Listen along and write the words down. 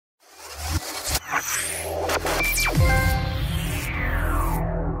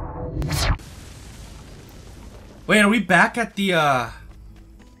Wait, are we back at the,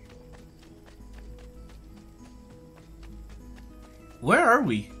 Where are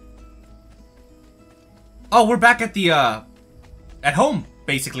we? Oh, we're back at the, at home,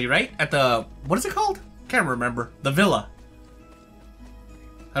 basically, right? At the... What is it called? Can't remember. The villa.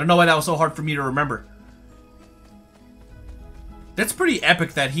 I don't know why that was so hard for me to remember. That's pretty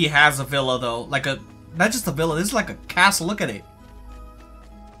epic that he has a villa, though. Like a... Not just a villa, this is like a castle. Look at it.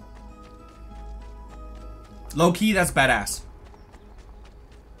 Low-key, that's badass.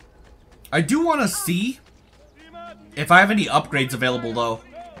 I do want to see if I have any upgrades available, though.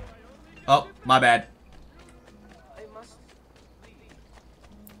 Oh, my bad.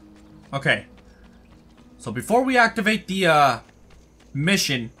 Okay. So before we activate the,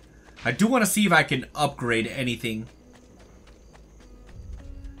 mission, I do want to see if I can upgrade anything.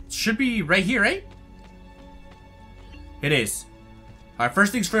 Should be right here, right? It is. Alright,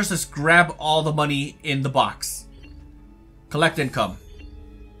 first things first, let's grab all the money in the box. Collect income.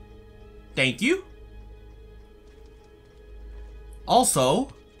 Thank you. Also,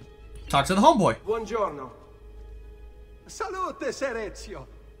 talk to the homeboy. Buongiorno. Salute, Ser Ezio.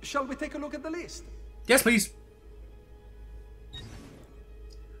 Shall we take a look at the list? Yes, please.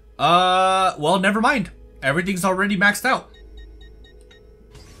 Well, never mind. Everything's already maxed out.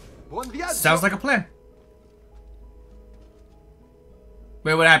 Buon viaggio. Sounds like a plan.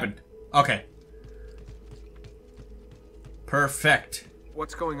 Wait, what happened? Okay. Perfect.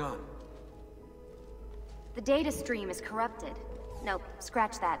 What's going on? The data stream is corrupted. Nope,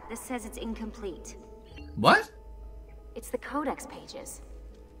 scratch that. This says it's incomplete. What? It's the codex pages.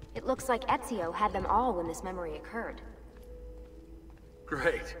 It looks like Ezio had them all when this memory occurred.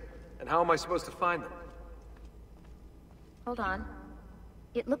 Great. And how am I supposed to find them? Hold on.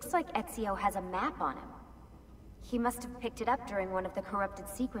 It looks like Ezio has a map on him. He must have picked it up during one of the corrupted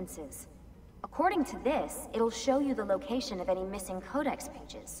sequences. According to this, it'll show you the location of any missing codex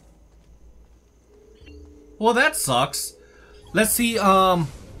pages. Well, that sucks. Let's see, I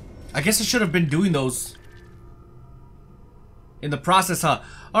guess I should have been doing those in the process, huh?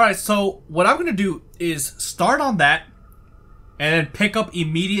 Alright, so what I'm gonna do is start on that and then pick up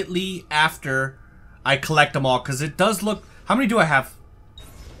immediately after I collect them all, because it does look... How many do I have?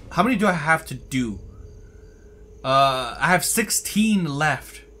 How many do I have to do? I have 16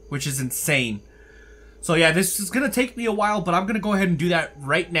 left, which is insane. So yeah, this is gonna take me a while, but I'm gonna go ahead and do that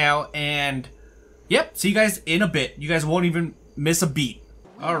right now, and yep, see you guys in a bit. You guys won't even miss a beat.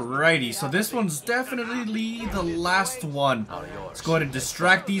 Alrighty, so this one's definitely the last one. Let's go ahead and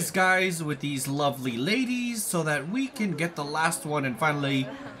distract these guys with these lovely ladies so that we can get the last one and finally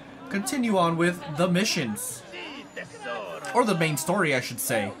continue on with the missions. Or the main story, I should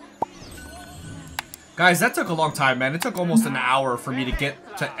say. Guys, that took a long time, man. It took almost an hour for me to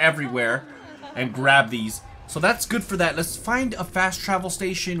get to everywhere and grab these. So that's good for that. Let's find a fast travel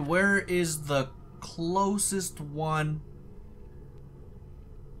station. Where is the closest one?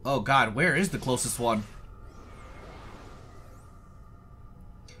 Oh god, where is the closest one?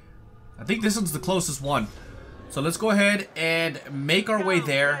 I think this one's the closest one. So let's go ahead and make our way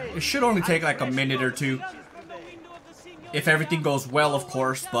there. It should only take like a minute or two. If everything goes well, of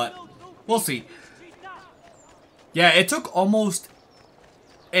course, but we'll see. Yeah, it took almost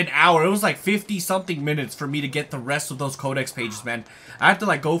an hour. It was like 50-something minutes for me to get the rest of those codex pages, man. I had to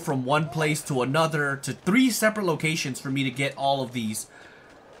like go from one place to another to 3 separate locations for me to get all of these.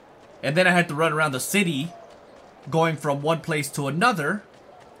 And then I had to run around the city going from one place to another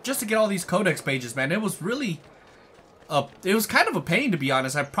just to get all these codex pages, man. It was really... it was kind of a pain, to be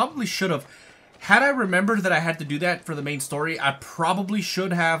honest. I probably should have... Had I remembered that I had to do that for the main story, I probably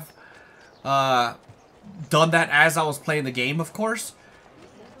should have done that as I was playing the game, of course.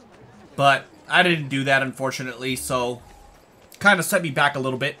 But I didn't do that, unfortunately, so kind of set me back a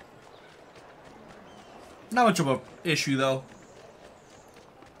little bit. Not much of an issue, though.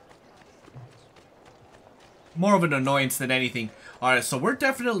 More of an annoyance than anything. Alright, so we're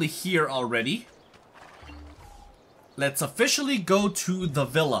definitely here already. Let's officially go to the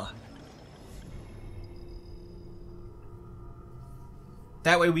villa.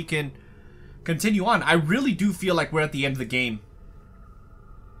 That way we can continue on. I really do feel like we're at the end of the game.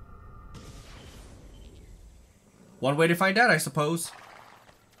 One way to find out, I suppose.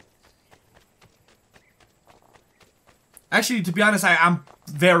 Actually, to be honest, I'm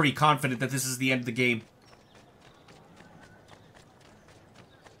very confident that this is the end of the game.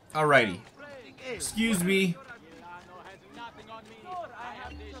 Alrighty. Excuse me.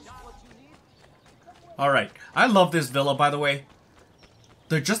 Alright. I love this villa, by the way.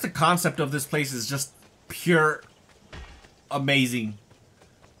 Just the concept of this place is just pure amazing.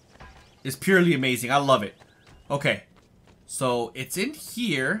 It's purely amazing. I love it. Okay. So, it's in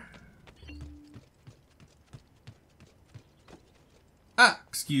here. Ah,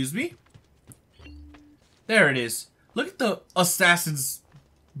 excuse me. There it is. Look at the Assassin's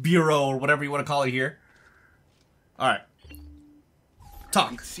Bureau, or whatever you want to call it here. Alright.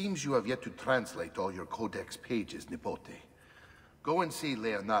 Talk. It seems you have yet to translate all your codex pages, Nipote. Go and see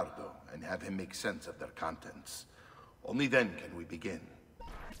Leonardo and have him make sense of their contents. Only then can we begin.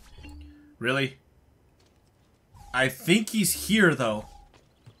 Really? I think he's here, though.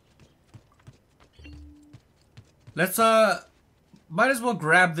 Let's, might as well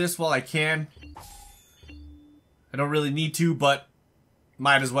grab this while I can. I don't really need to, but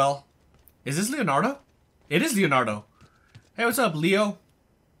might as well. Is this Leonardo? It is Leonardo. Hey, what's up, Leo?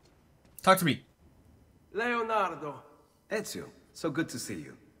 Talk to me. Leonardo. Ezio, so good to see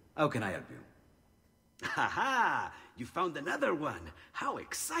you. How can I help you? Haha! You found another one. How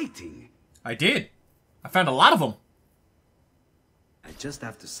exciting! I did. I found a lot of them. I just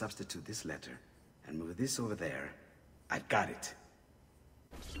have to substitute this letter and move this over there. I got it.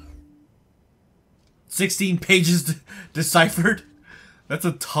 16 pages deciphered. That's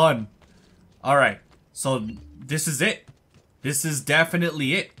a ton. Alright. So, this is it. This is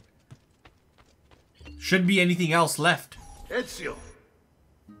definitely it. Shouldn't be anything else left. Ezio!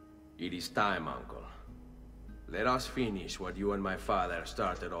 It is time, Uncle. Let us finish what you and my father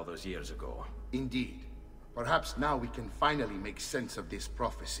started all those years ago. Indeed. Perhaps now we can finally make sense of this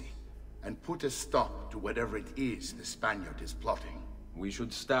prophecy and put a stop to whatever it is the Spaniard is plotting. We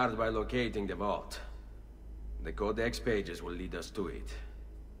should start by locating the vault. The codex pages will lead us to it.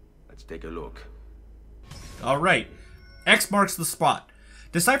 Let's take a look. Alright. X marks the spot.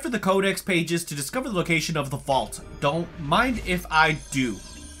 Decipher the codex pages to discover the location of the vault. Don't mind if I do.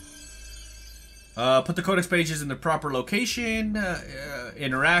 Put the codex pages in the proper location.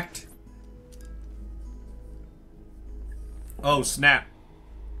 Interact. Oh, snap.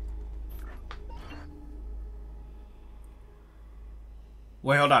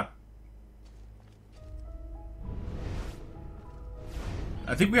 Wait, hold on.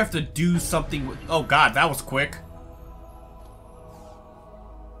 I think we have to do something with... Oh god, that was quick.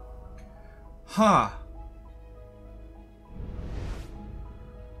 Huh.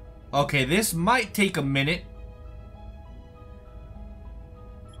 Okay, this might take a minute.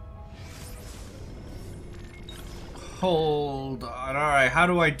 Hold on. Alright, how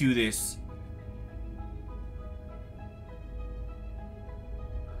do I do this?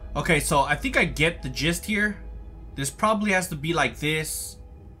 Okay, so I think I get the gist here. This probably has to be like this.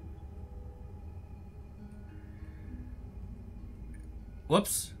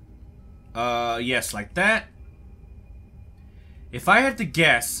 Whoops. Yes, like that. If I had to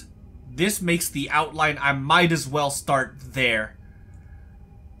guess, this makes the outline. I might as well start there.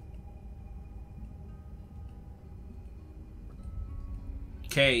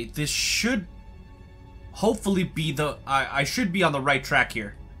 Okay, this should hopefully be the... I should be on the right track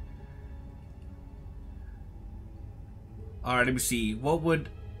here. Alright, let me see. What would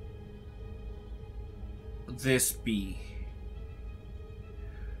this be?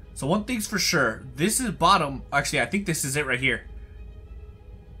 So one thing's for sure. This is bottom. Actually, I think this is it right here.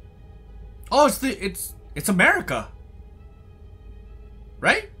 Oh, it's America.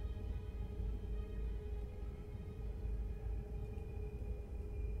 Right?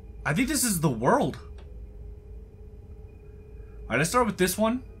 I think this is the world. Alright, let's start with this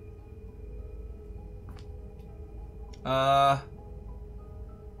one.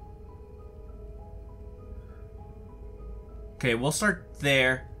 Okay, we'll start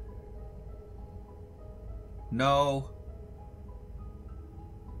there. No.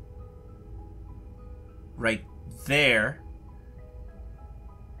 Right there.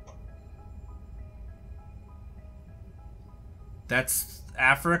 That's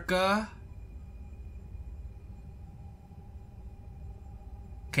Africa.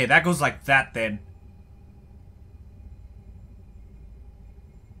 Okay, that goes like that then.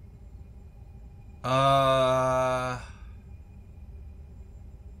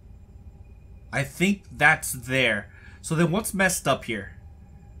 I think that's there. So then what's messed up here?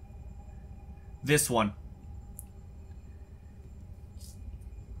 This one.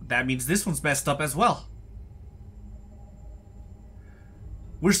 That means this one's messed up as well.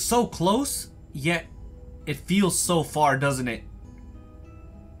 We're so close, yet it feels so far, doesn't it?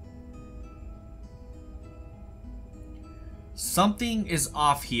 Something is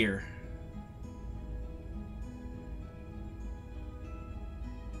off here.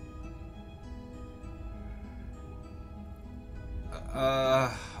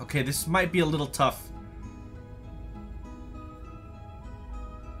 Okay, this might be a little tough.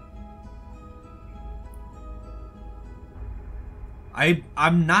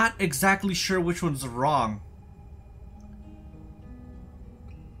 I'm not exactly sure which one's wrong.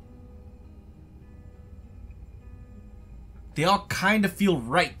 They all kind of feel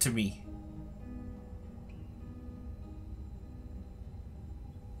right to me.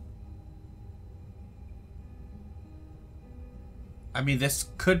 I mean, this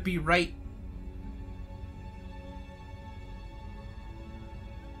could be right.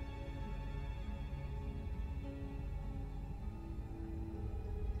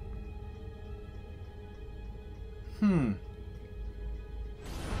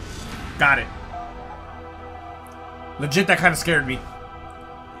 Got it. Legit, that kind of scared me.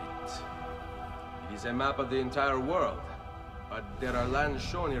 It is a map of the entire world, but there are lands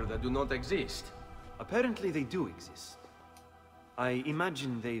shown here that do not exist. Apparently they do exist. I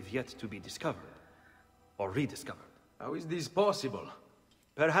imagine they've yet to be discovered. Or rediscovered. How is this possible?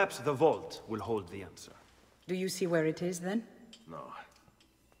 Perhaps the vault will hold the answer. Do you see where it is, then? No.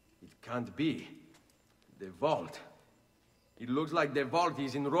 It can't be. The vault. It looks like the vault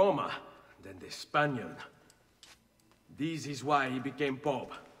is in Roma. Then the Spaniard. This is why he became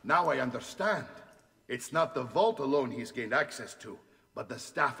Pope. Now I understand. It's not the vault alone he's gained access to, but the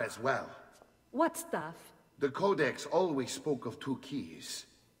staff as well. What staff? The Codex always spoke of 2 keys.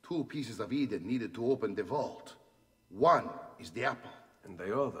 2 pieces of Eden needed to open the vault. One is the apple. And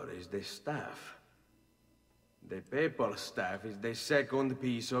the other is the staff. The papal staff is the second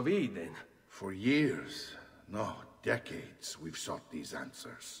piece of Eden. For years, no, decades, we've sought these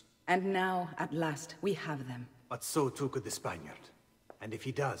answers. And now, at last, we have them. But so too could the Spaniard. And if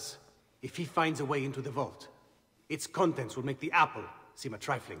he does, if he finds a way into the vault, its contents will make the apple seem a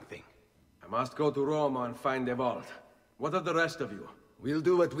trifling thing. I must go to Roma and find the vault. What of the rest of you? We'll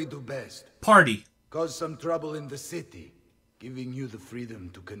do what we do best. Party. Cause some trouble in the city, giving you the freedom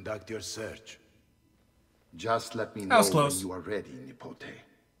to conduct your search. Just let me That know was when close. you are ready, Nipote.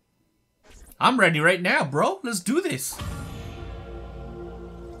 I'm ready right now, bro. Let's do this.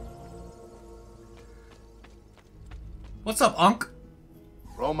 What's up, Unc?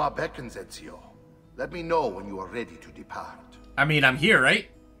 Roma beckons, Ezio. Let me know when you are ready to depart. I mean, I'm here, right?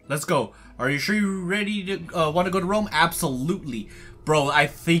 Let's go. Are you sure you're ready to want to go to Rome? Absolutely. Bro, I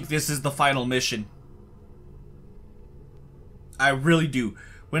think this is the final mission. I really do.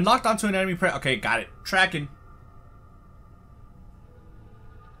 When locked onto an enemy okay, got it. Tracking.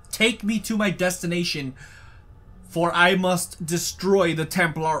 Take me to my destination, for I must destroy the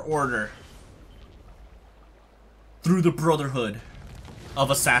Templar Order through the Brotherhood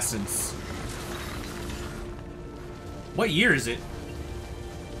of Assassins. What year is it?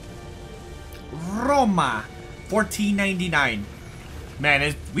 Roma, 1499.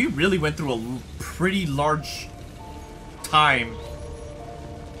 Man, we really went through a pretty large time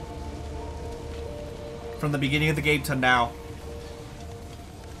from the beginning of the game to now.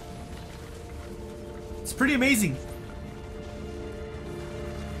 It's pretty amazing.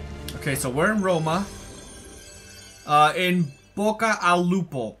 Okay, so we're in Roma. In Boca al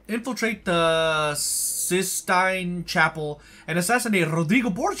Lupo. Infiltrate the Sistine Chapel and assassinate Rodrigo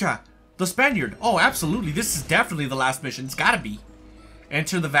Borgia, the Spaniard. Oh, absolutely. This is definitely the last mission. It's gotta be.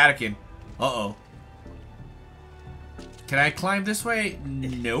 Enter the Vatican. Uh-oh. Can I climb this way?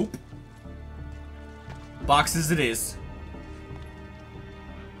 Nope. Boxes it is.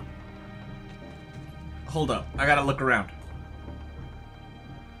 Hold up. I gotta look around.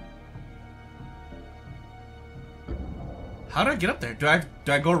 How do I get up there? Do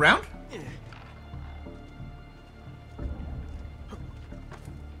I go around?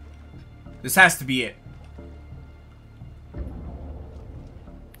 This has to be it.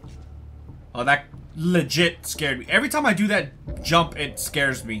 Oh, that legit scared me. Every time I do that jump, it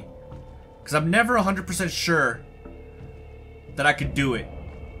scares me. Because I'm never 100% sure that I could do it.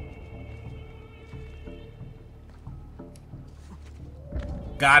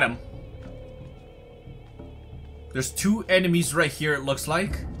 Got him. There's 2 enemies right here, it looks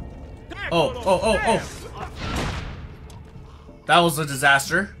like. Oh. That was a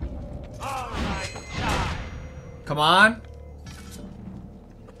disaster. Come on.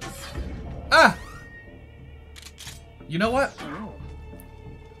 Ah! You know what?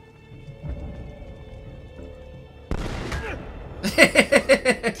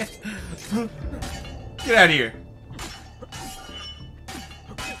 Get out of here.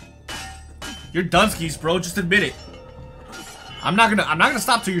 You're Dunskies, bro. Just admit it. I'm not gonna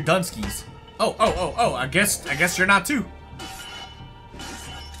stop till you're Dunskies. Oh. I guess you're not too.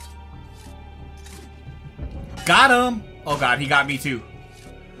 Got him. Oh god, he got me too.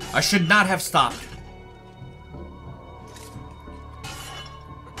 I should not have stopped.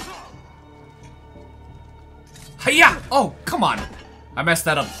 Hiya! Oh, come on. I messed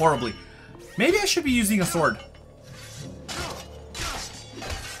that up horribly. Maybe I should be using a sword.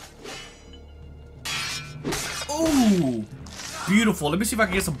 Ooh, beautiful. Let me see if I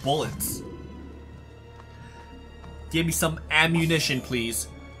can get some bullets. Give me some ammunition, please.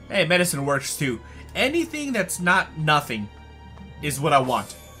 Hey, medicine works too. Anything that's not nothing is what I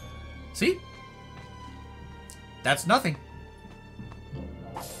want. See? That's nothing.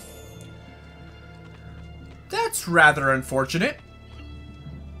 That's rather unfortunate.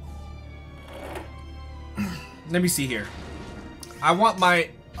 Let me see here. I want my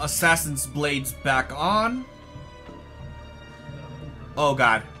assassin's blades back on. Oh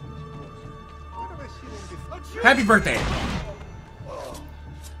god. Happy birthday.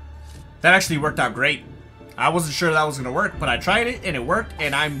 That actually worked out great. I wasn't sure that was gonna work, but I tried it and it worked,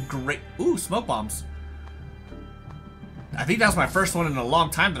 and I'm great. Ooh, smoke bombs. I think that's my first one in a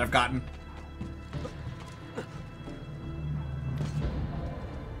long time that I've gotten.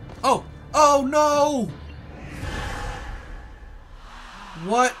 Oh! Oh no!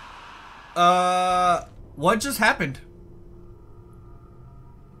 What? What just happened?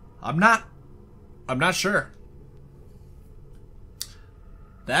 I'm not sure.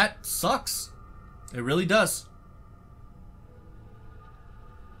 That sucks. It really does.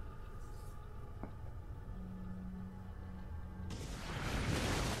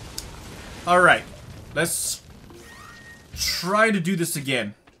 Alright. Let's try to do this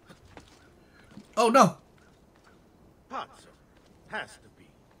again. Oh no! Pazzo. Has to be.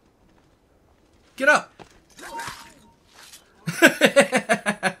 Get up!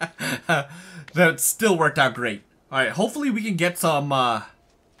 That still worked out great. Alright, hopefully we can get some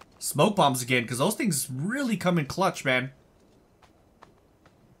smoke bombs again, because those things really come in clutch, man.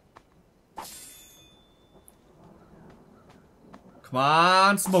 Come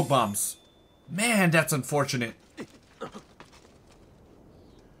on, smoke bombs. Man, that's unfortunate.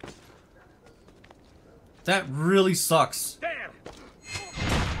 That really sucks.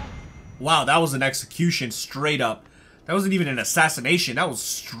 Wow, that was an execution straight up. That wasn't even an assassination. That was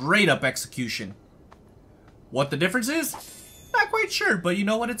straight up execution. What the difference is? Not quite sure, but you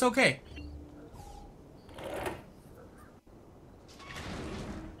know what? It's okay.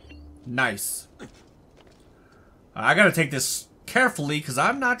 Nice. I gotta take this carefully because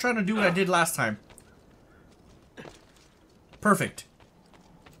I'm not trying to do what I did last time. Perfect.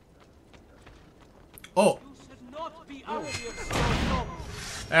 Oh.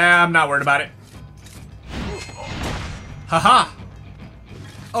 I'm not worried about it. Haha.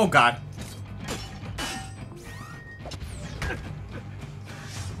 Oh god.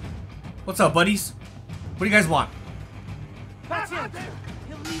 What's up, buddies? What do you guys want?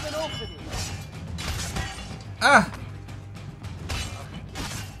 Ah.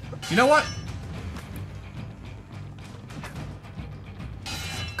 You know what?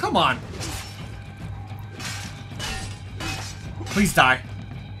 Come on. Please die.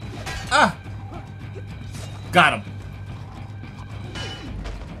 Ah. Got him.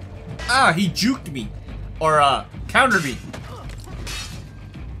 Ah, he juked me. Or, countered me.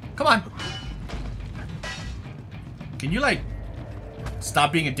 Come on. Can you, like,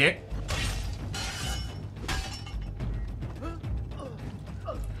 stop being a dick?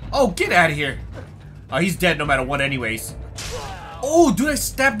 Oh, get out of here. Oh, he's dead no matter what anyways. Oh, dude, I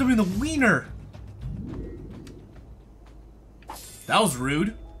stabbed him in the wiener. That was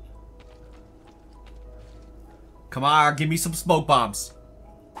rude. Come on, give me some smoke bombs.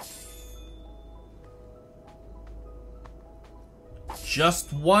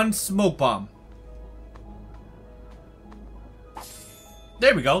 Just one smoke bomb.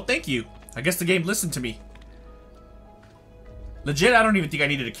 There we go, thank you. I guess the game listened to me. Legit, I don't even think I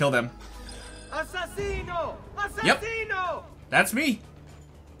needed to kill them. Assassino! Assassino! Yep, that's me.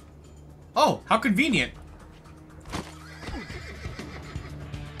 Oh, how convenient.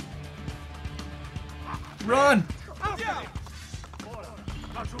 Run!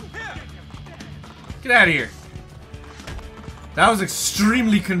 Get out of here. That was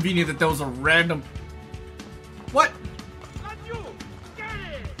extremely convenient that there was a random... What?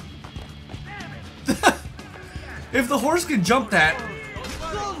 If the horse can jump that...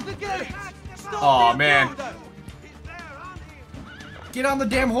 Aw, man. Get on the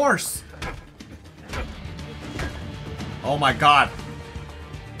damn horse. Oh my god.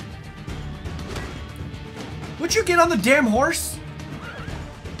 Would you get on the damn horse?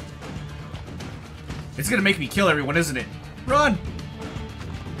 It's gonna make me kill everyone, isn't it? Run!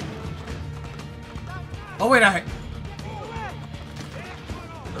 Oh wait,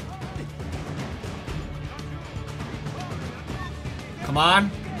 Come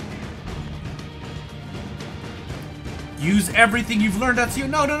on. Use everything you've learned. That's you.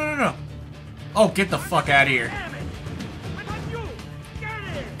 No, no, no, no, no. Oh, get the fuck out of here.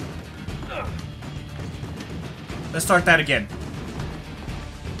 Let's start that again.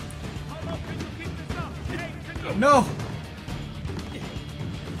 No.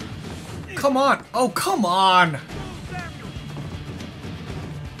 Come on. Oh, come on.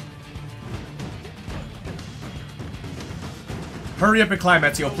 Hurry up and climb,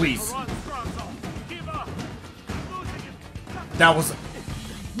 Ezio, please. That was...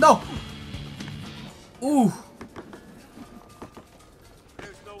 No! Ooh.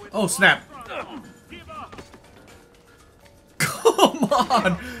 Oh, snap. Come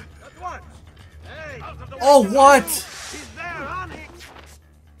on! Oh, what?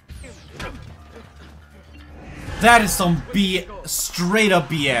 That is some straight up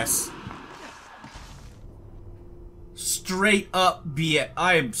BS. Straight up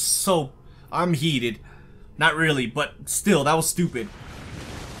BS. I'm heated. Not really, but still, that was stupid.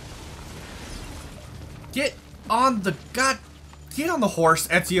 Get on the get on the horse,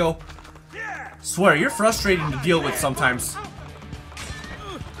 Ezio. Swear, you're frustrating to deal with sometimes.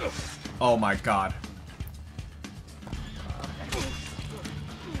 Oh my god.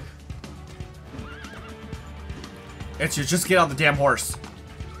 Ezio, just get on the damn horse.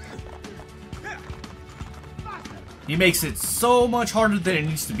 He makes it so much harder than it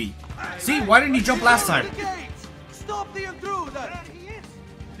needs to be. See, why didn't he jump last time? Stop the intruder!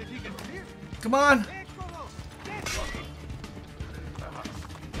 Come on.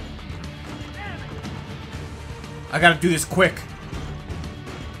 I gotta do this quick.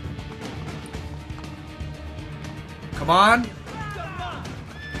 Come on.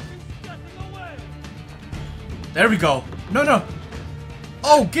 There we go. No, no.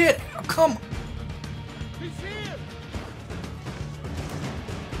 Oh, come.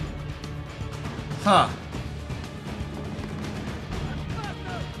 Huh.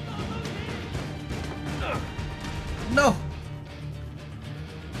 No.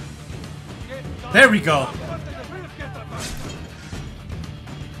 There we go.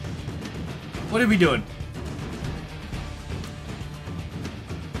 What are we doing?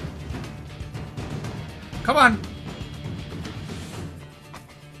 Come on.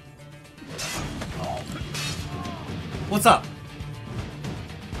 What's up?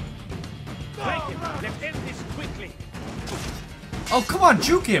 Let's end this quickly. Oh, come on,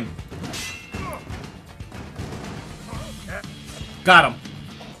 juke him. Got him.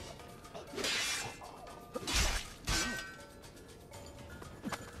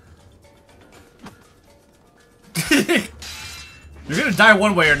 You're gonna die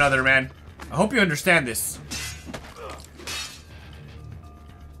one way or another, man. I hope you understand this.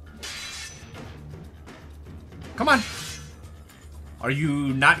 Come on. Are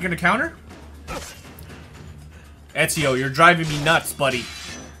you not gonna counter? Ezio, you're driving me nuts, buddy.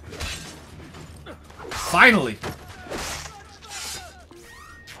 Finally.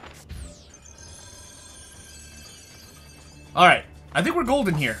 Alright, I think we're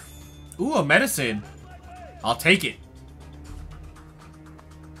golden here. Ooh, a medicine. I'll take it.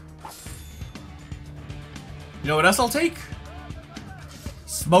 You know what else I'll take?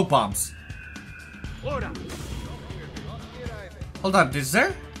 Smoke bombs. Hold on, is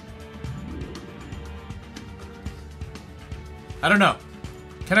there? I don't know.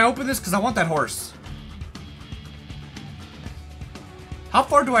 Can I open this? Because I want that horse. How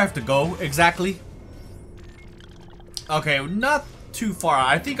far do I have to go exactly? Okay, not too far.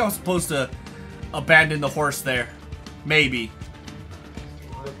 I think I was supposed to abandon the horse there. Maybe.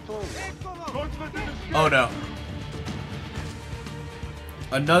 Oh no.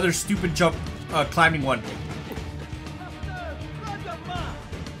 Another stupid jump, climbing one.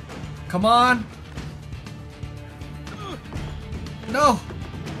 Come on. No.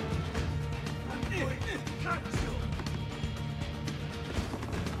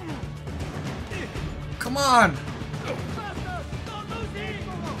 Come on.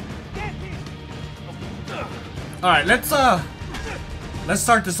 All right, let's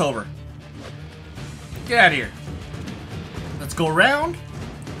start this over. Get out of here. Let's go around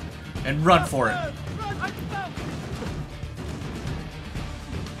and run for it.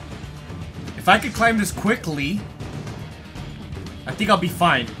 If I could climb this quickly, I think I'll be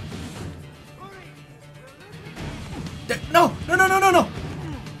fine. No! No, no, no, no, no!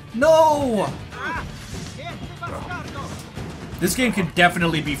 No! This game can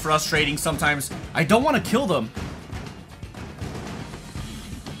definitely be frustrating sometimes. I don't want to kill them.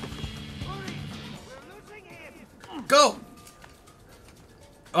 Go!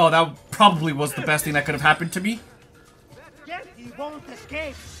 Oh, that probably was the best thing that could have happened to me. He won't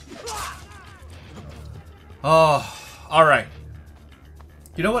escape. Oh, Alright.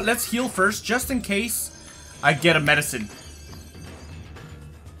 You know what? Let's heal first, just in case I get a medicine.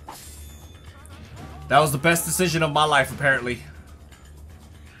 That was the best decision of my life, apparently.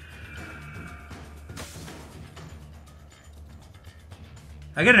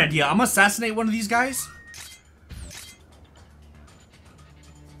 I got an idea. I'm gonna assassinate one of these guys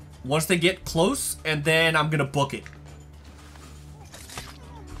once they get close, and then I'm gonna book it.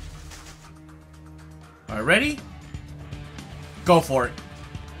 Alright, ready? Go for it.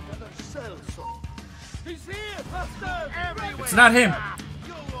 It's not him.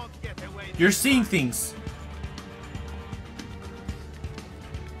 You're seeing things.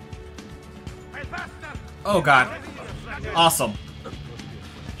 Oh god. Awesome.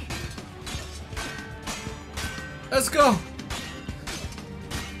 Let's go.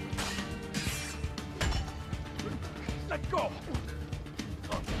 Let go.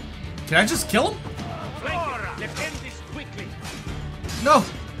 Can I just kill him? Let's end this quickly. No.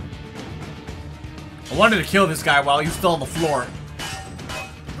 I wanted to kill this guy while he was still on the floor.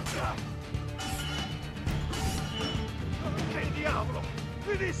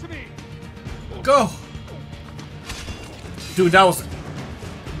 Go. Dude, that was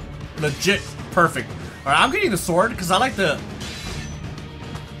legit perfect. Alright, I'm getting the sword because I like to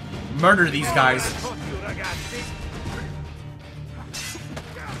murder these guys.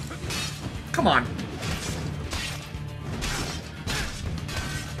 Come on.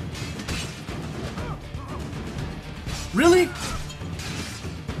 Really?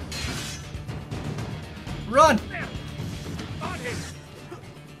 Run!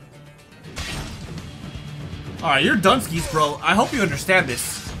 Alright, you're Dunskies, bro. I hope you understand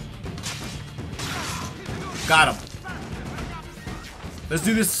this. Got him. Let's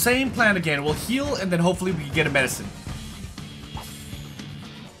do this same plan again. We'll heal, and then hopefully we can get a medicine.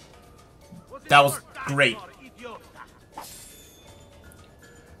 That was great.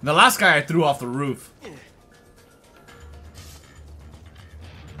 And the last guy I threw off the roof.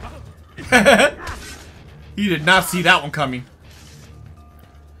 He did not see that one coming.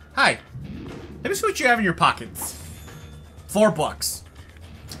 Hi. Let me see what you have in your pockets. $4.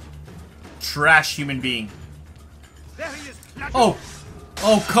 Trash human being. Oh.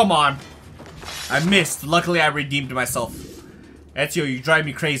 Oh, come on. I missed. Luckily, I redeemed myself. Ezio, you drive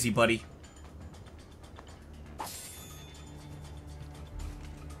me crazy, buddy.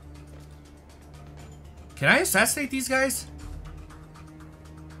 Can I assassinate these guys?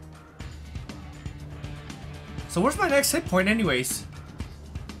 So where's my next hit point anyways?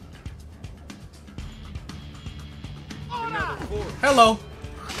 Hello.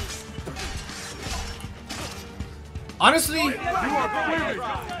 Honestly,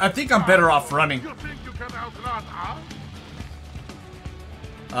 I think I'm better off running.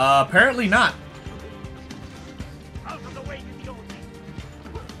 Apparently not.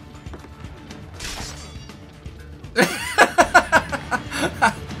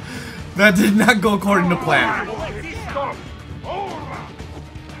 That did not go according to plan.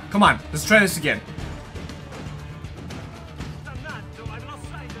 Come on, let's try this again.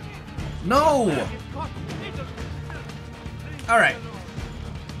 No! Alright.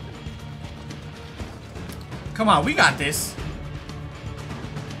 Come on, we got this.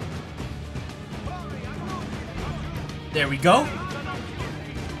 There we go.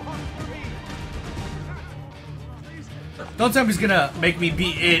 Don't tell me he's gonna make me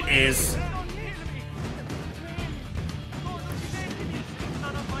beat it is.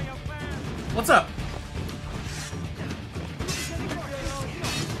 What's up?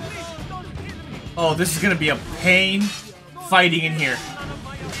 Oh, this is gonna be a pain fighting in here.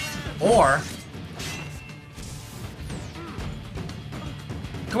 Or...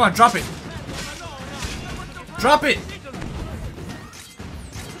 Come on, drop it. Drop it!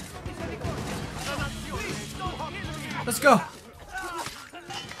 Let's go.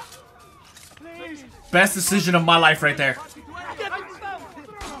 Best decision of my life right there.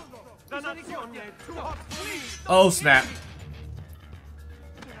 Oh, snap.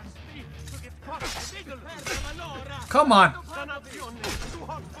 Come on.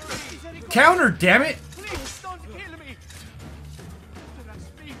 Counter, damn it.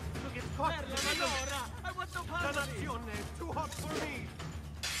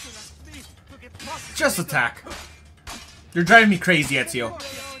 Just attack. You're driving me crazy, Ezio.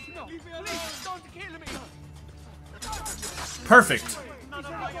 Perfect.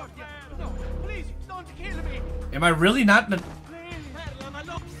 Am I really not?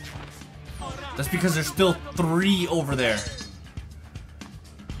 That's because there's still 3 over there.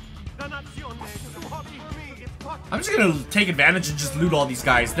 I'm just gonna take advantage and just loot all these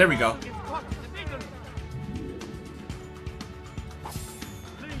guys. There we go.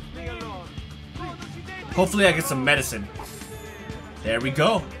 Hopefully I get some medicine. There we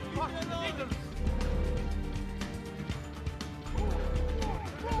go.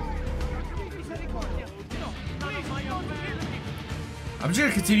 I'm just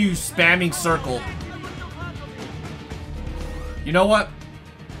gonna continue spamming circle. You know what?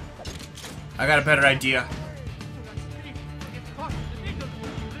 I got a better idea.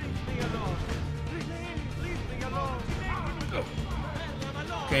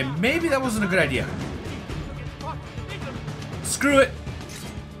 Okay, maybe that wasn't a good idea. Screw it.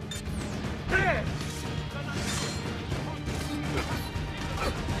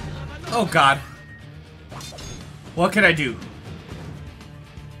 Oh God. What can I do?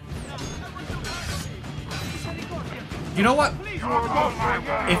 You know what?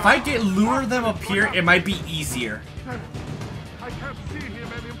 If I get lure them up here, it might be easier.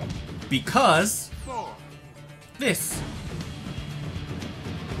 Because this.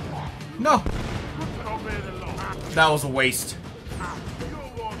 No. That was a waste.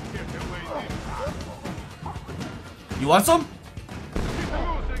 You want some?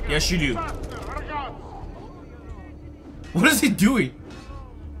 Yes, you do. What is he doing?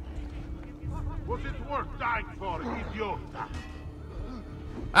 Was it worth dying for, idiot?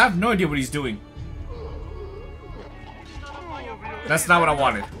 I have no idea what he's doing. That's not what I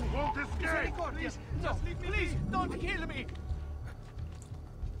wanted. Won't escape. Please, just leave me. Please, don't kill me.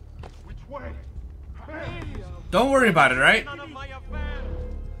 Which way? Don't worry about it, right? None of my affair.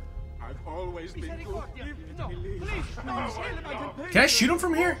 I've always been good. No, please, don't kill me. Can I shoot him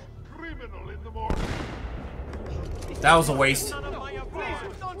from here? Criminal in the morning. That was a waste. None of my affair.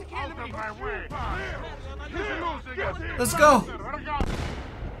 Please, don't kill me. Out of my way. He's losing. Let's go.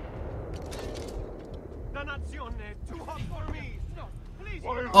 Too hot for me. No, please.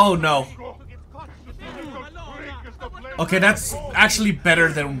 Oh no. Okay, that's actually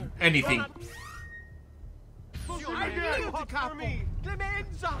better than anything.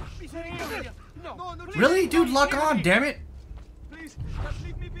 Really? Dude, lock on, damn it. Please, just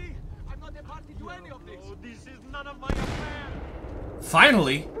leave me be. I'm not a party to any of this. This is none of my affair.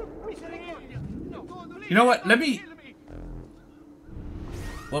 Finally. You know what? Let me...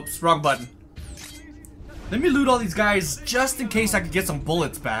 Whoops, wrong button. Let me loot all these guys just in case I could get some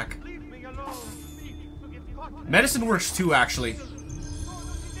bullets back. Medicine works too, actually.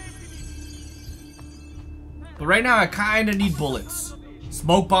 But right now I kinda need bullets.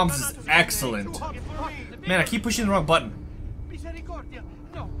 Smoke bombs is excellent. Man, I keep pushing the wrong button.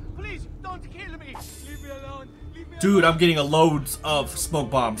 Dude, I'm getting a loads of smoke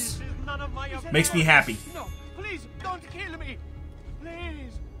bombs. Makes me happy.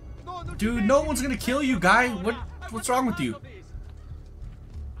 Dude, no one's gonna kill you, guy. What's wrong with you?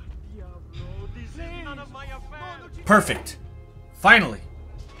 Perfect. Finally.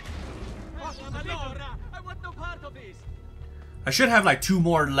 I should have like 2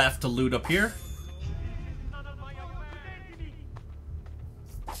 more left to loot up here.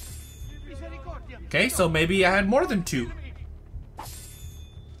 Okay, so maybe I had more than 2.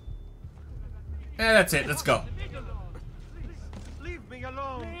 That's it. Let's go.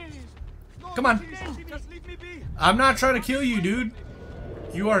 Come on. I'm not trying to kill you, dude.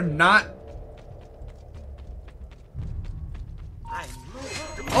 You are not.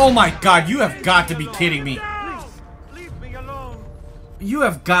 Oh my God, you have got to be kidding me. You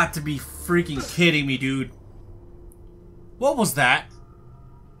have got to be freaking kidding me, dude. What was that?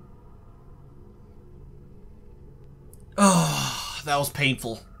 Oh, that was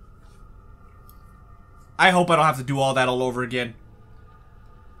painful. I hope I don't have to do all that all over again.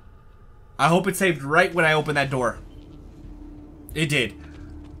 I hope it saved right when I opened that door. It did.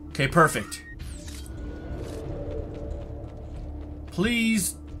 Okay, perfect.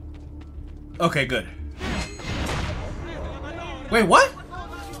 Please. Okay, good. Wait, what?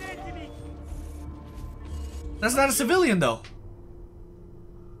 That's not a civilian, though.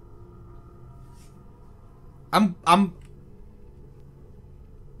 I'm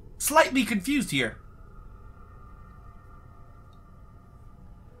slightly confused here.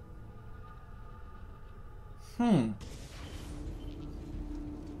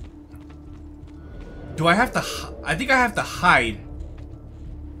 Do I have to... I think I have to hide.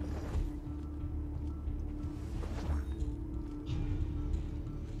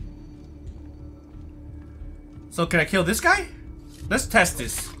 So can I kill this guy? Let's test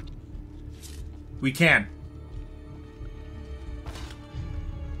this. We can.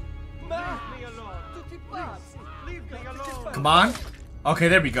 Come on. Okay,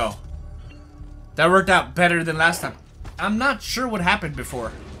 there we go. That worked out better than last time. I'm not sure what happened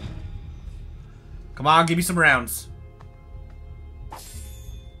before. Come on, give me some rounds.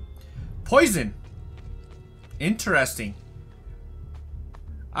 Poison. Interesting.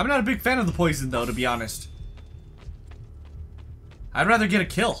 I'm not a big fan of the poison, though, to be honest. I'd rather get a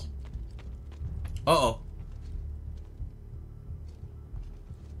kill. Uh-oh.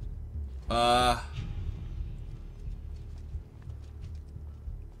 I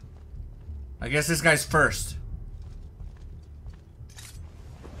guess this guy's first.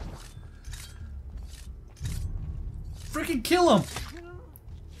 Freaking kill him!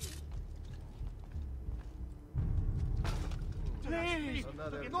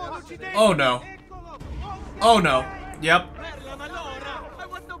 Oh no. Oh no. Yep.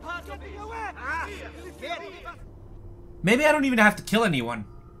 Maybe I don't even have to kill anyone.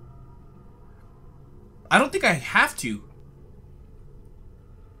 I don't think I have to.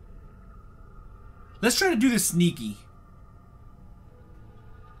 Let's try to do this sneaky.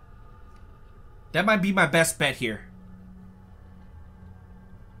 That might be my best bet here.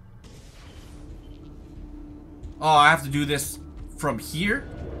 Oh, I have to do this from here?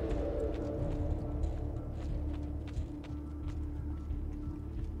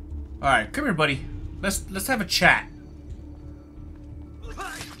 Alright, come here, buddy. Let's have a chat.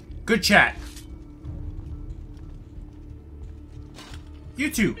 Good chat. You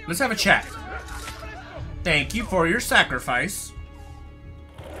two, let's have a chat. Thank you for your sacrifice.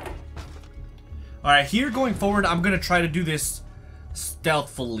 Alright, here going forward, I'm gonna try to do this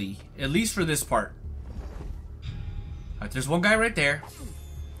stealthily. At least for this part. Alright, there's one guy right there.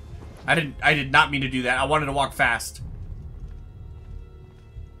 I did not mean to do that. I wanted to walk fast.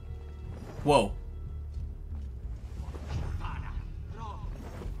 Whoa.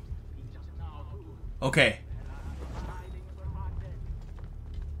 Okay.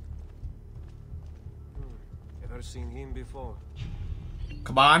 Ever seen him before?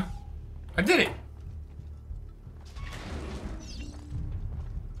 Come on. I did it.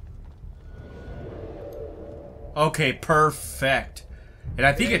 Okay, perfect. And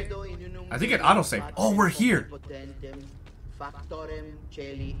I think it autosaved. Oh, we're here.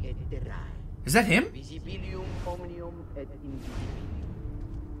 Is that him?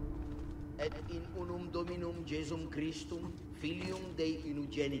 Et in unum Dominum Jesum Christum, Filium Dei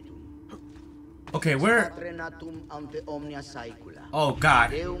Unigenitum. Okay, where? Oh God.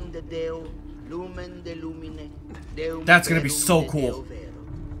 Deum de Deo, Lumen de Lumine, Deum. That's gonna be so cool.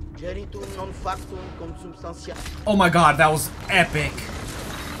 Genitum non factum consubstantia. Oh my God, that was epic.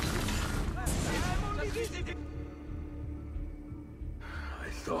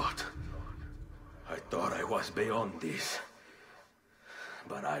 I thought I was beyond this.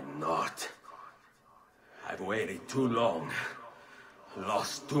 But I'm not. I've waited too long.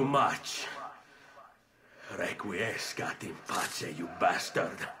 Lost too much. Requiescat in pace, you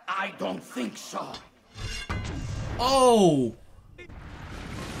bastard. I don't think so. Oh!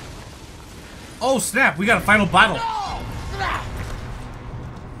 Oh snap, we got a final battle. No! Snap!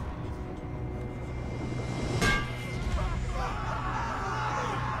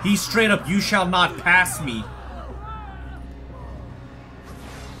 He straight up, you shall not pass me.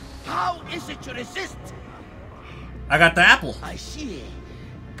 How is it you resist? I got the apple. I see.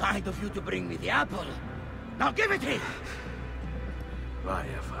 Kind of you to bring me the apple. Now give it here. Vaya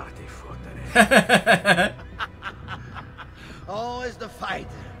farti fottere. Oh, is the fighter.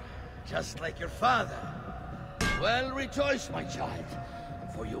 Just like your father. Well, rejoice, my child.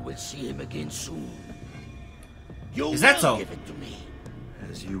 For you will see him again soon. You is that will so? Give it to me.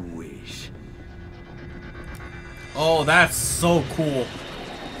 As you wish. Oh, that's so cool.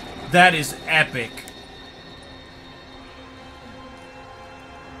 That is epic.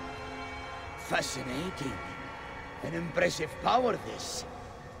 Fascinating. An impressive power, this.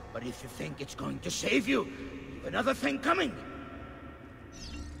 But if you think it's going to save you, you've another thing coming.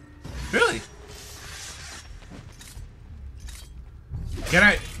 Really? Can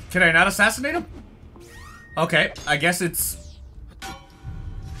I not assassinate him? Okay, I guess it's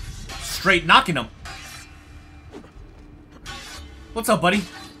straight knocking him. What's up, buddy?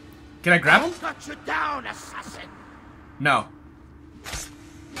 Can I grab him? Cut you down, assassin. No.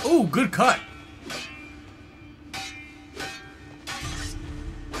 Ooh, good cut.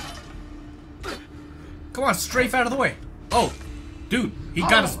 Come on, strafe out of the way. Oh, dude, he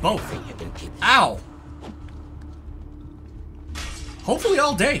got us both. Ow. Hopefully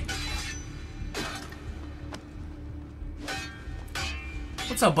all day.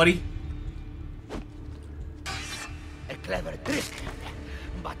 What's up, buddy? A clever trick,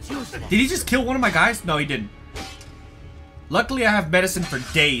 but useless. Did he just kill one of my guys? No, he didn't. Luckily, I have medicine for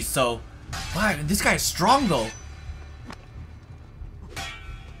days, so... Wow, this guy is strong, though.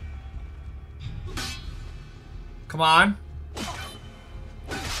 Come on.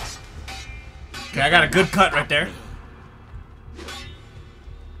 Okay, I got a good cut right there.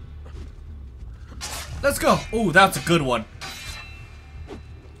 Let's go. Oh, that's a good one.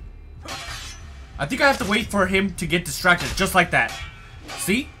 I think I have to wait for him to get distracted, just like that.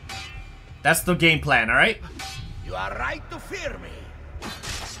 See? That's the game plan, alright? You are right to fear me.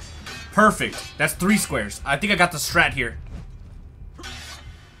 Perfect. That's 3 squares. I think I got the strat here.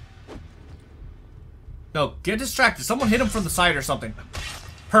 No, get distracted. Someone hit him from the side or something.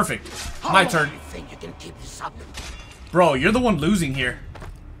 Perfect. My turn. How long do you think you can keep this up? Bro, you're the one losing here.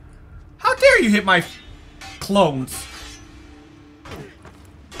 How dare you hit my clones?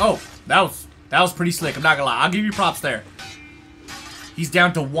 Oh, that was pretty slick. I'm not gonna lie. I'll give you props there. He's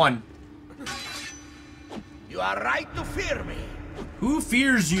down to 1. You are right to fear me. Who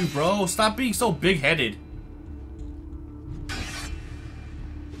fears you, bro? Stop being so big-headed.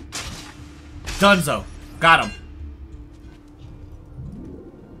 Dunzo. Got him.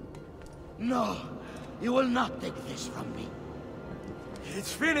 No, you will not take this from me.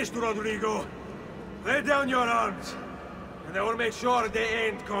 It's finished, Rodrigo. Lay down your arms, and I will make sure the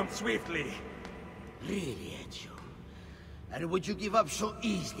end comes swiftly. Really, Ezio? And would you give up so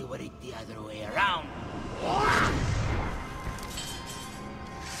easily were it the other way around?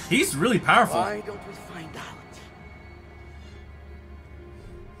 He's really powerful. Why don't we find out?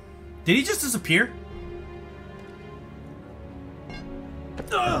 Did he just disappear?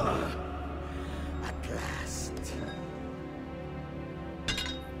 At last.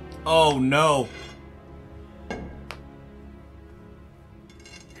 Oh no. And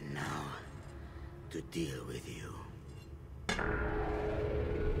now, to deal with you.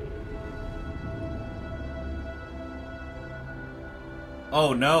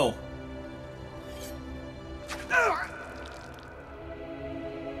 Oh no.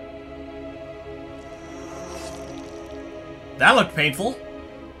 That looked painful.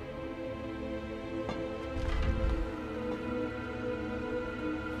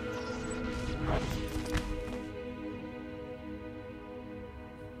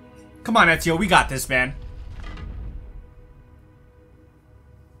 Come on, Ezio, we got this, man.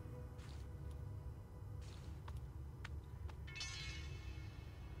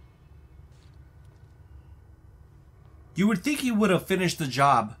 You would think he would have finished the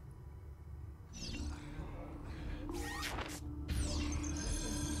job.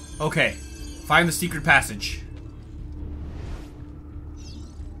 Okay, find the secret passage.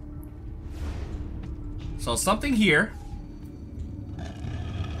 So something here.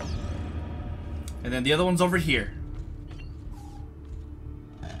 And then the other one's over here.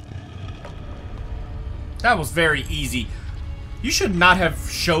 That was very easy. You should not have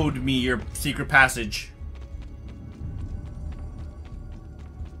showed me your secret passage.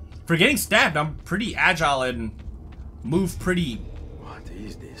 For getting stabbed, I'm pretty agile and move pretty What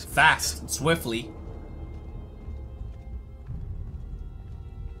is this? fast and swiftly.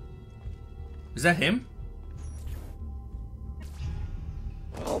 Is that him?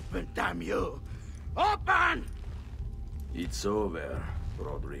 Open, damn you! Open! It's over,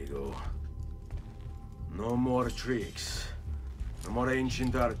 Rodrigo. No more tricks. No more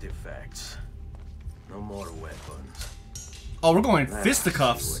ancient artifacts. No more weapons. Oh, we're going Let's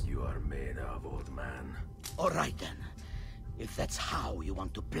fisticuffs. see what you are made of, old man. All right then. If that's how you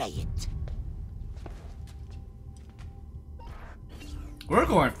want to play it. We're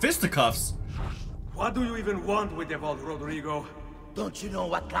going fisticuffs. What do you even want with the vault, Rodrigo? Don't you know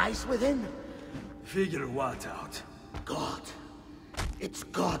what lies within? Figure what out? God. It's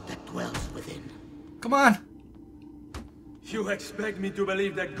God that dwells within. Come on. You expect me to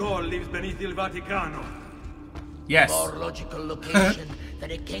believe that God lives beneath Il Vaticano? Yes. More logical location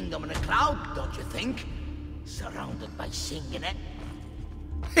than a kingdom in a cloud, don't you think? Surrounded by singing it.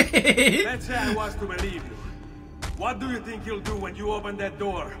 Let's say I was to believe you. What do you think he'll do when you open that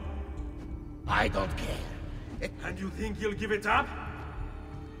door? I don't care. And you think he'll give it up?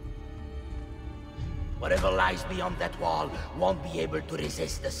 Whatever lies beyond that wall won't be able to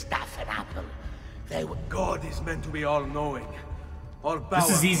resist the staff and apple. They would... God is meant to be all-knowing, all-powerful.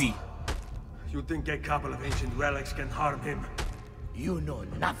 This is easy. You think a couple of ancient relics can harm him? You know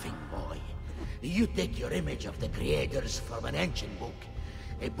nothing, boy. You take your image of the creators from an ancient book.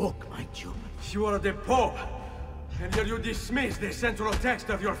 A book, mind you. You are the Pope, and yet you dismiss the central text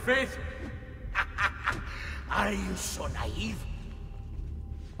of your faith? Are you so naive?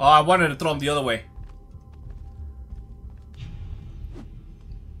 Oh, I wanted to throw him the other way.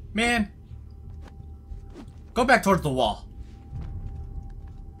 Man. Go back towards the wall.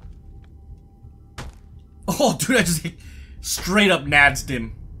 Oh, dude, I just straight up nadsed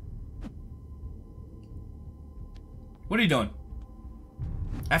him. What are you doing?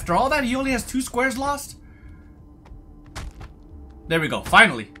 After all that, he only has 2 squares lost? There we go.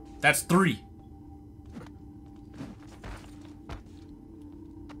 Finally. That's 3.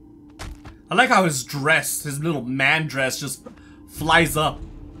 I like how his dress, his little man dress, just flies up.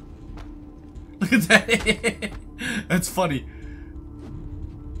 Look at that. That's funny.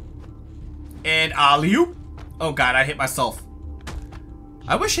 And alley-oop. Oh god, I hit myself.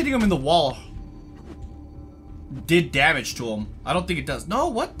 I wish hitting him in the wall did damage to him. I don't think it does. No,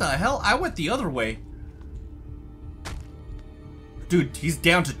 what the hell? I went the other way. Dude, he's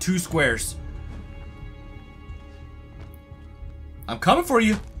down to 2 squares. I'm coming for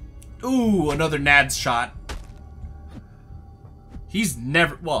you. Ooh, another Nad's shot. He's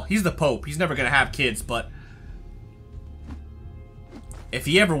never... Well, he's the Pope. He's never gonna have kids, but... if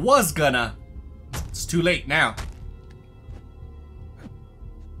he ever was gonna... it's too late now.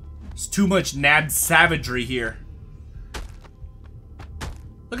 There's too much Nad savagery here.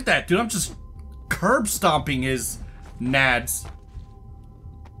 Look at that, dude. I'm just curb stomping his Nads.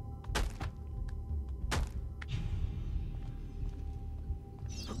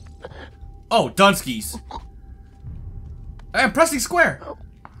 Oh, Dunskies. I'm pressing square.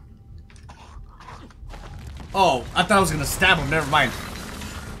 Oh, I thought I was gonna stab him. Never mind.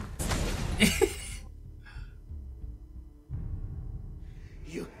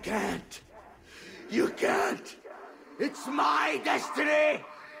 You can't. You can't. It's my destiny.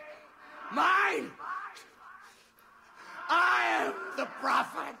 Mine. I am the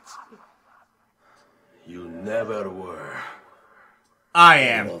prophet. You never were. I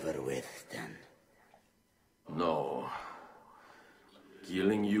am. Over with, then. No.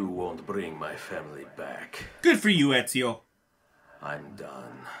 Killing you won't bring my family back. Good for you, Ezio. I'm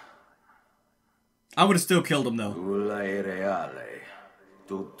done. I would have still killed him, though. Nulla è reale.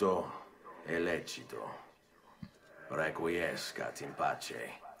 Tutto è lecito. Requiescat in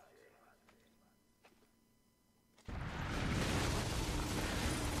pace.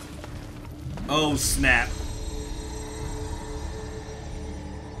 Oh, snap.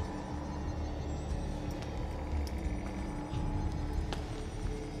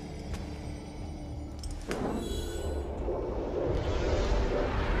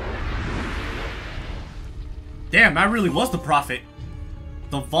 Damn, I really was the prophet.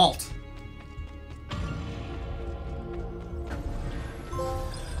 The vault.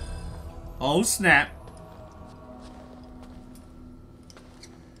 Oh, snap.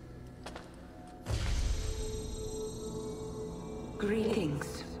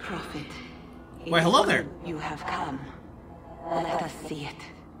 Greetings, prophet. Wait, hello there. You have come. Let us see it.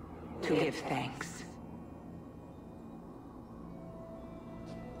 To give thanks.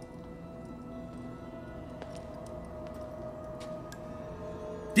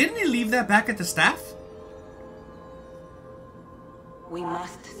 Didn't he leave that back at the staff? We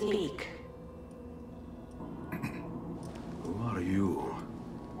must speak. Who are you?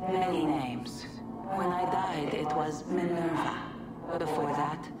 Many names. When I died, it was Minerva. Before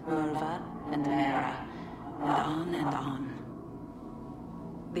that, Merva and Mera. And on and on.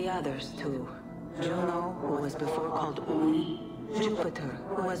 The others, too. Juno, who was before called Uni. Jupiter,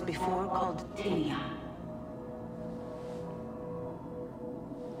 who was before called Tinia.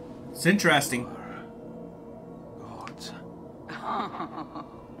 It's interesting. Gods.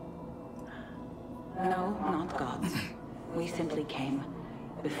 No, not gods. We simply came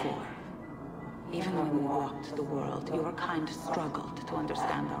before. Even when we walked the world, your kind struggled to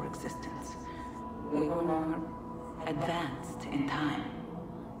understand our existence. We were more advanced in time.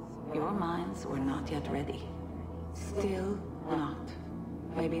 Your minds were not yet ready. Still not.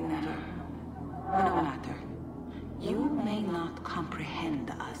 Maybe never. No matter. You may not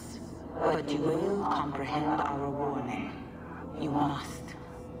comprehend us, but you will comprehend our warning. You must.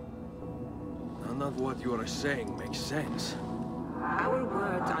 None of what you are saying makes sense. Our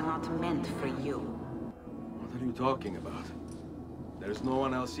words are not meant for you. What are you talking about? There's no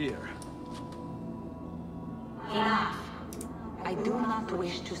one else here. Enough. I do not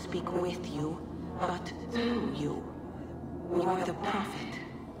wish to speak with you, but through you. You are the prophet.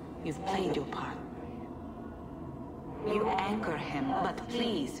 You've played your part. You anchor him, but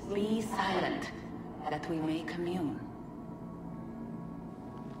please be silent, that we may commune.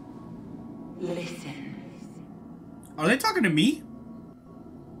 Listen. Are they talking to me?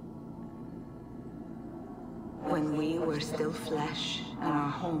 When we were still flesh and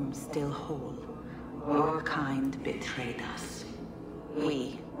our home still whole, your kind betrayed us.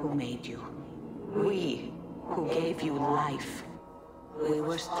 We who made you. We who gave you life. We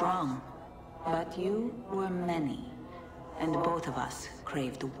were strong, but you were many, and both of us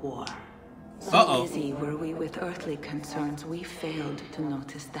craved war. So busy were we with earthly concerns, we failed to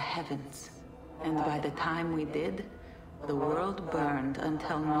notice the heavens. And by the time we did, the world burned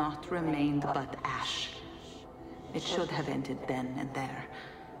until naught remained but ash. It should have ended then and there.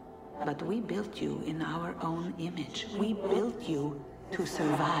 But we built you in our own image. We built you to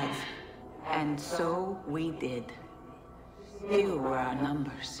survive. And so we did. Few were our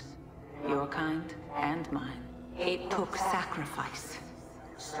numbers. Your kind and mine. It took sacrifice,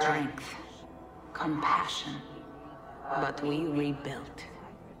 strength, compassion. But we rebuilt.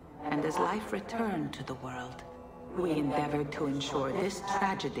 And as life returned to the world, we endeavored to ensure this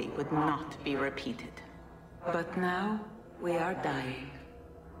tragedy would not be repeated. But now, we are dying.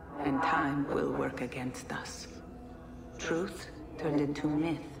 And time will work against us. Truth turned into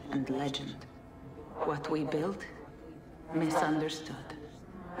myth and legend. What we built, misunderstood.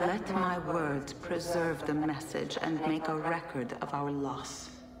 Let my words preserve the message and make a record of our loss.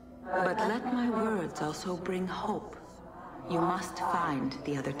 But let my words also bring hope. You must find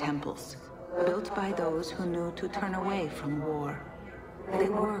the other temples, built by those who knew to turn away from war. They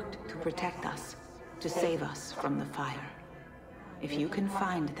worked to protect us, to save us from the fire. If you can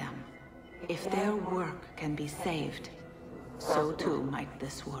find them, if their work can be saved, so too might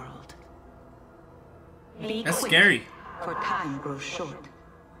this world. Be That's quick, scary. for time grows short.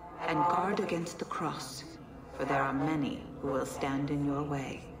 And guard against the cross, for there are many who will stand in your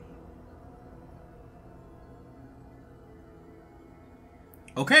way.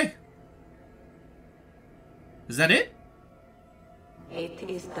 Okay. Is that it? It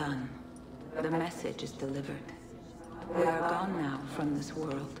is done. The message is delivered. We are gone now from this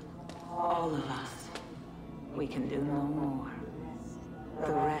world. All of us. We can do no more.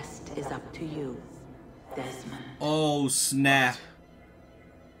 The rest is up to you, Desmond. Oh, snap.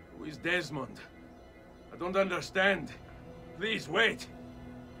 Who is Desmond? I don't understand. Please, wait.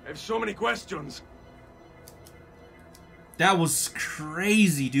 I have so many questions. That was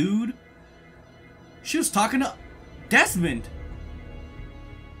crazy, dude. She was talking to Desmond.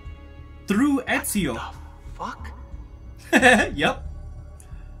 Through Ezio. What the fuck? Yep.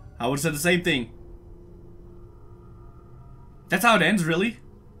 I would have said the same thing. That's how it ends, really?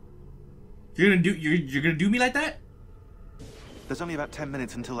 You're gonna do me like that? There's only about 10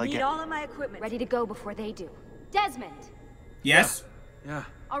 minutes until I Need get... all of my equipment ready to go before they do. Desmond! Yes? Yeah.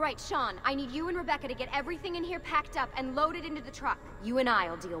 Alright, Sean, I need you and Rebecca to get everything in here packed up and loaded into the truck. You and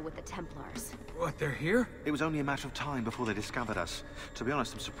I'll deal with the Templars. What, they're here? It was only a matter of time before they discovered us. To be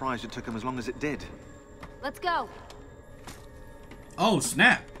honest, I'm surprised it took them as long as it did. Let's go. Oh,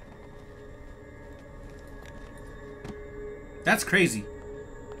 snap. That's crazy.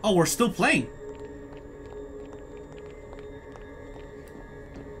 Oh, we're still playing.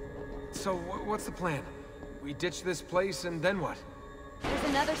 So, what's the plan? We ditch this place and then what? There's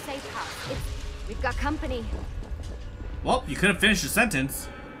another safe house. We've got company. Well, you couldn't finish the sentence.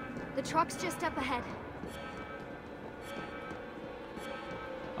 The truck's just up ahead.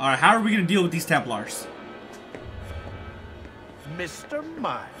 Alright, how are we gonna deal with these Templars? Mr.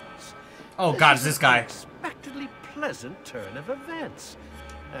 Miles. Oh god, it's this guy. Unexpectedly pleasant turn of events.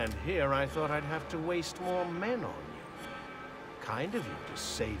 And here I thought I'd have to waste more men on you. Kind of you to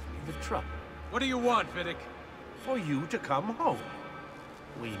save me the trouble. What do you want, Vidic? For you to come home.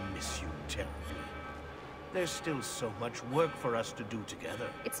 We miss you terribly. There's still so much work for us to do together.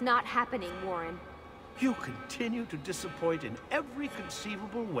 It's not happening, Warren. You continue to disappoint in every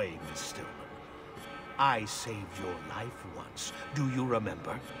conceivable way, Miss Stillman. I saved your life once. Do you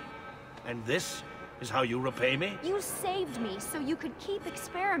remember? And this is how you repay me? You saved me so you could keep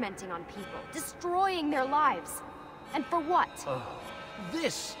experimenting on people, destroying their lives. And for what? Oh,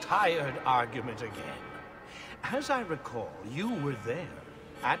 this tired argument again. As I recall, you were there,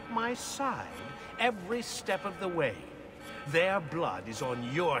 at my side, every step of the way. Their blood is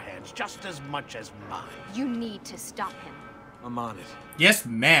on your hands just as much as mine. You need to stop him. I'm on it. Yes,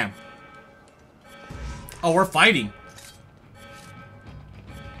 ma'am. Oh, we're fighting.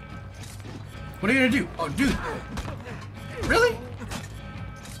 What are you gonna do? Oh, dude. Really? I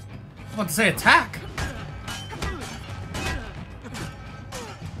was about to say attack.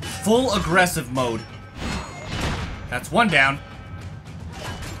 Full aggressive mode. That's one down.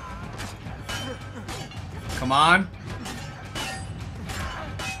 Come on.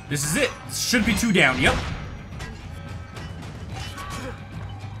 This is it. This should be two down. Yep.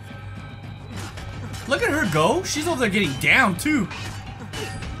 Look at her go. She's over there getting down, too.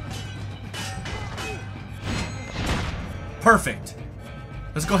 Perfect.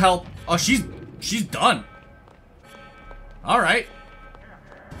 Let's go help. Oh, she's done. Alright.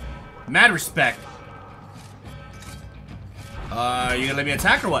 Mad respect. You gonna let me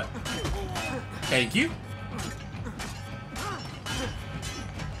attack or what? Thank you.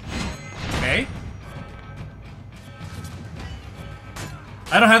 Okay.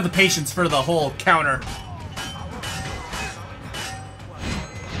 I don't have the patience for the whole counter.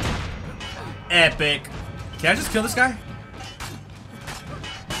 Epic. Can I just kill this guy?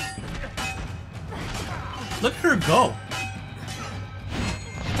 Look at her go.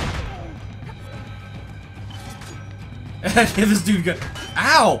 This dude got...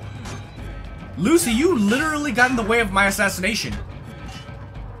 Ow! Lucy, you literally got in the way of my assassination.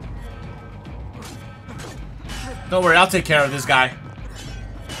 Don't worry, I'll take care of this guy.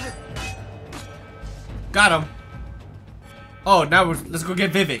 Got him. Oh, now let's go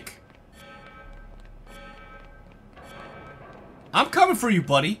get Vivek. I'm coming for you,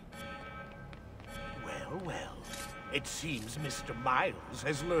 buddy. Well, well. It seems Mr. Miles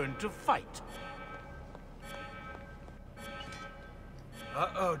has learned to fight.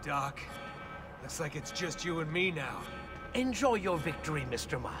 Uh-oh, Doc. Looks like it's just you and me now. Enjoy your victory,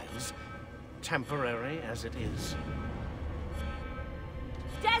 Mr. Miles. Temporary as it is.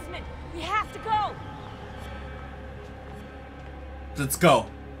 Desmond, we have to go! Let's go.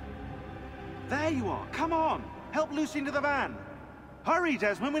 There you are. Come on. Help Lucy into the van. Hurry,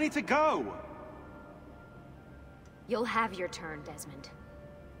 Desmond. We need to go. You'll have your turn, Desmond.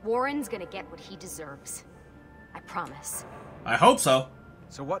 Warren's gonna get what he deserves. I promise. I hope so.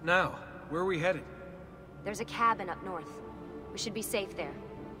 So what now? Where are we headed? There's a cabin up north. We should be safe there.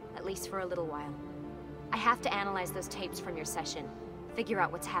 At least for a little while. I have to analyze those tapes from your session. Figure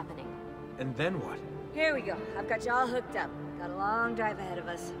out what's happening. And then what? Here we go. I've got you all hooked up. Got a long drive ahead of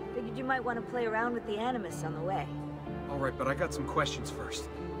us. Figured you might want to play around with the Animus on the way. Alright, but I got some questions first.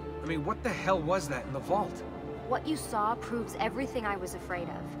 I mean, what the hell was that in the vault? What you saw proves everything I was afraid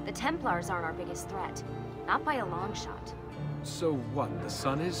of. The Templars aren't our biggest threat. Not by a long shot. So what, the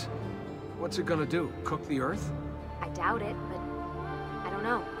sun is? What's it gonna do? Cook the Earth? I doubt it, but I don't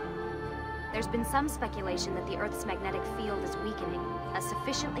know. There's been some speculation that the Earth's magnetic field is weakening. A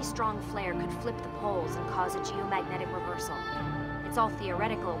sufficiently strong flare could flip the poles and cause a geomagnetic reversal. It's all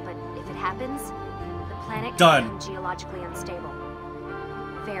theoretical, but if it happens, the planet can become geologically unstable.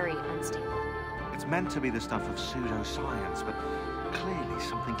 Very unstable. It's meant to be the stuff of pseudoscience, but clearly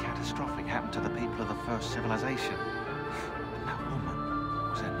something catastrophic happened to the people of the first civilization. And that woman,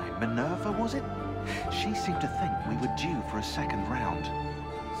 what was her name? Minerva, was it? She seemed to think we were due for a second round.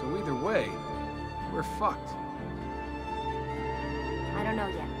 So either way, we're fucked. I don't know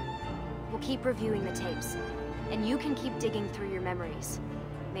yet. We'll keep reviewing the tapes. And you can keep digging through your memories.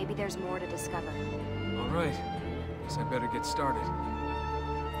 Maybe there's more to discover. Alright. Guess I better get started.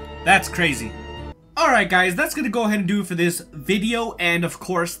 That's crazy. Alright guys, that's gonna go ahead and do it for this video and of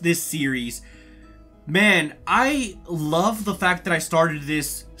course this series. Man, I love the fact that I started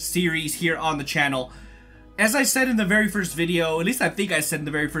this series here on the channel. As I said in the very first video, at least I think I said in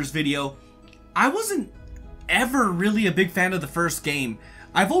the very first video, I wasn't ever really a big fan of the first game.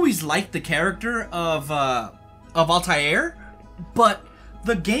 I've always liked the character of Altair, but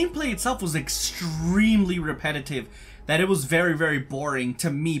the gameplay itself was extremely repetitive, that it was very, very boring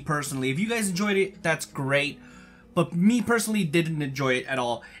to me personally. If you guys enjoyed it, that's great, but me personally didn't enjoy it at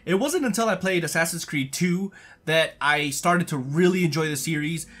all. It wasn't until I played Assassin's Creed 2 that I started to really enjoy the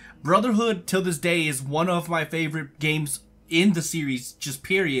series. Brotherhood, till this day, is one of my favorite games in the series, just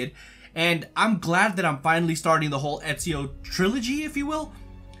period. And I'm glad that I'm finally starting the whole Ezio trilogy, if you will.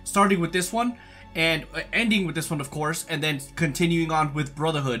 Starting with this one, and ending with this one, of course, and then continuing on with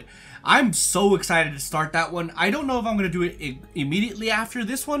Brotherhood. I'm so excited to start that one. I don't know if I'm going to do it immediately after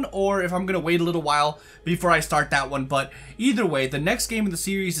this one, or if I'm going to wait a little while before I start that one. But either way, the next game in the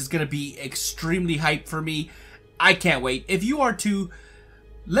series is going to be extremely hyped for me. I can't wait. If you are too,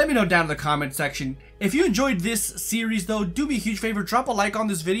 let me know down in the comment section. If you enjoyed this series though, do me a huge favor, drop a like on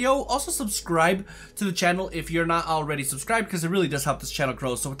this video. Also subscribe to the channel if you're not already subscribed, because it really does help this channel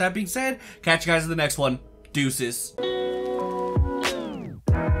grow. So with that being said, catch you guys in the next one. Deuces.